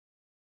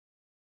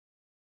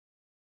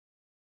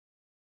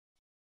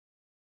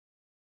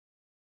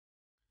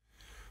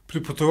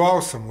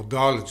Pripotoval sem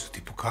oddaleč, da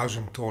ti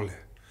pokažem tole.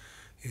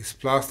 Je iz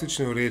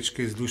plastične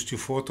vrečke izluščil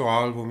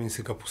fotoalbum in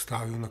se ga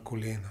postavil na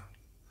kolena.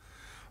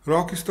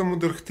 Roki sta mu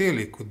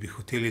drhteli, kot bi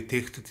hoteli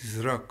tehtati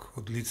zrak,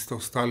 od lic sta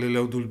ostali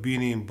le v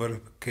dolbini in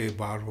brke je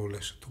barval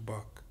le še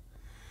tobak.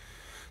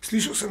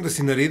 Slišal sem, da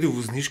si naredil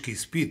vozniški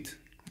izpit.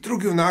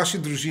 Drugi v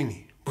naši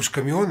družini. Boš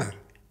kamionar?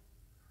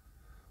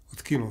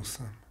 Odkimal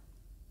sem.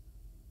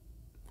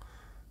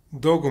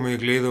 Dolgo me je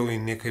gledal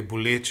in nekaj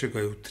bolečega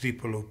je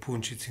utripalo v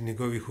punčici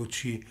njegovih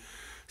oči,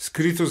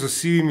 skrito za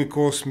sivimi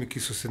kosmi, ki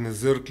so se na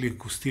zrklih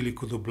gostili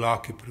kot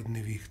oblaki pred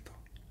nevihto.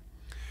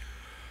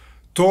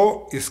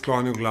 To je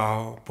sklonil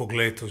glavo,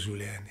 poglej to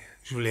življenje,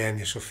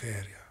 življenje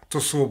šoferja,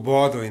 to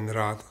svobodo in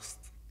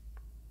radost.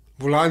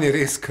 Volan je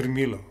res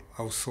krmilo,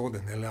 a usode,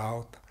 ne le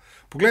avta.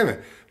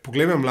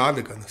 Poglej me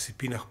mladega na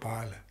sipinah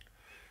pale.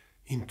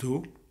 In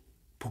tu,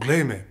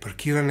 poglej me,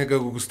 parkiranega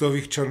v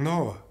gozdovih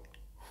Črnova.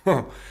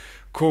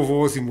 Ko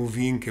vozim v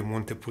Vinke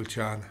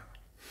Montepulčana.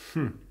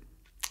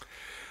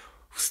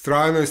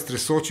 Vztrajno je s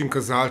tresočim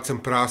kazalcem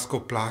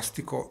praskal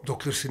plastiko,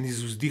 dokler se ni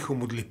z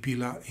vzdihom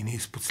odlepila in je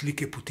izpod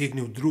slike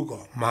potegnil drugo,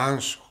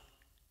 manjšo.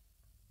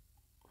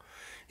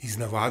 Iz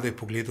navade je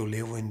pogledal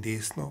levo in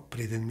desno,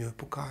 preden mi jo je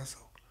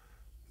pokazal.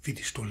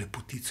 Vidiš to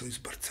lepotico iz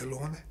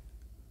Barcelone?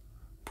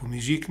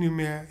 Pomižiknil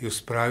mi je, jo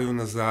spravil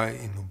nazaj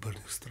in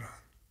obrnil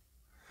stran.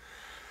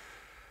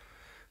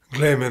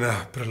 Glej me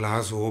na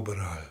prelazu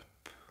Oberalp.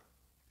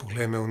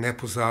 Poglej me v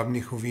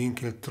nepozabnih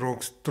ovinkih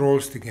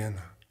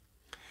Trollstigena.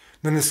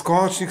 Na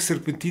neskončnih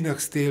serpentinah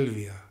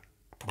Stelvija.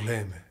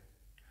 Poglej me.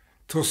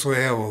 To so,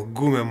 evo,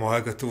 gume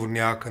mojega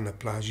tovornjaka na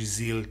plaži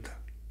Zilta.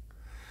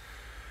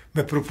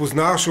 Me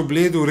prepoznaš v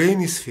bledu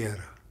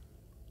Rejnisfera.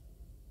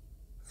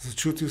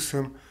 Začutil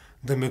sem,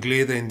 da me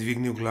gleda in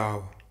dvignil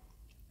glavo.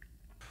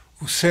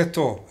 Vse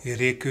to, je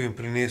rekel in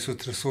prinesel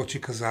tresoči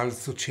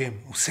kazalec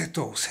očem. Vse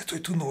to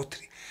je tu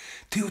notri.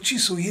 Te oči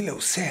so ujele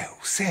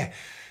vse.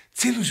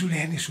 Celo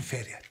življenje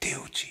šoferja, te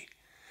oči.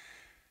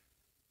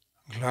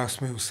 Glas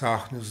me je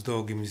usahnil z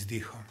dolgim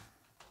izdihom.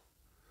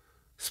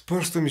 S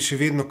prstom je še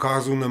vedno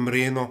kazal na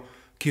mreno,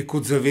 ki je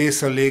kot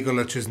zavesa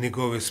legala čez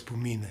njegove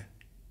spomine.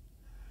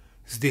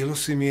 Zdelo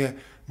se mi je,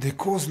 da je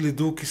kos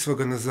ledu, ki sva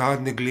ga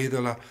nazadnje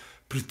gledala,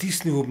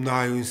 pritisnil ob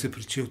naju in se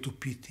pričel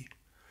topiti.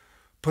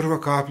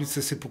 Prva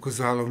kapljica se je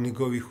pokazala v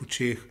njegovih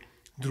očeh,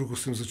 drugo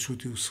sem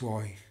začutil v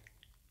svojih.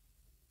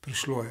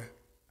 Prišlo je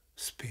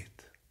spet.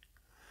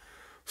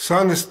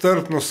 Vsa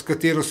nestrpnost, s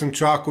katero sem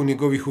čakal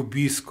njegovih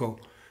obiskov,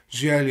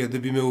 želja, da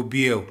bi me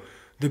objel,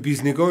 da bi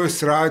iz njegove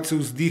srajce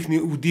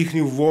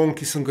vdihnil vonj,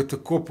 ki sem ga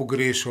tako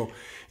pogrešal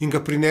in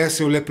ga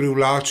prinesel le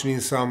privlačni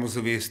in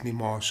samozavestni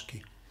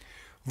moški.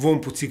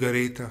 Vonj po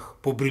cigaretah,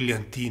 po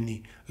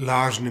briljantini,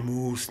 lažnem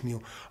usnju,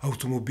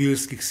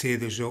 avtomobilskih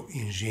sedežev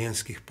in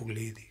ženskih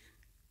pogledih.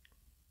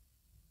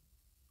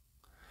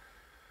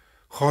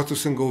 Hotel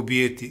sem ga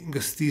objeti, ga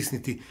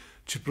stisniti,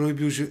 čeprav je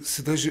bil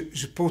sedaj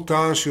že pol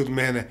tanjši od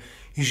mene,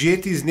 in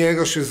žeti iz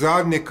njega še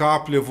zadnje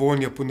kaplje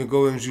vonja po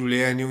njegovem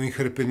življenju in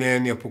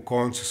hrepenenja po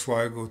koncu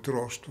svojega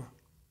otroštva.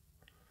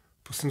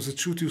 Pa sem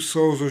začutil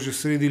solzo že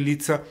sredi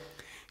lica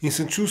in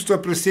sem čustva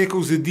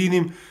presekal z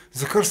edinim,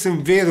 za kar sem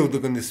vedel, da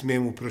ga ne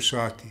smem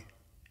vprašati.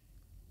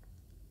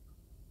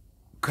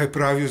 Kaj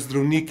pravijo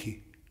zdravniki?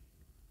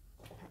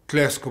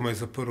 Tlesko me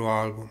je zaprl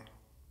album.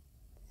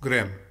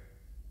 Grem.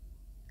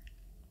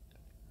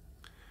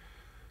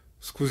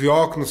 Skozi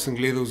okno sem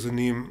gledal za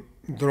njim,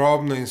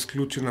 drobna in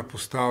sključena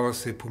postava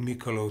se je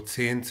pomikala od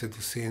sence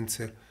do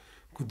sence,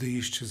 kot da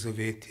išče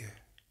zavetje.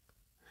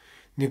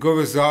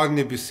 Njegove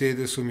zadnje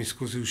besede so mi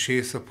skozi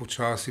ušesa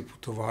počasi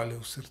potovale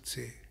v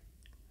srce.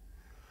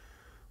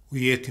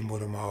 Ujeti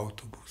moram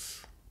avtobus.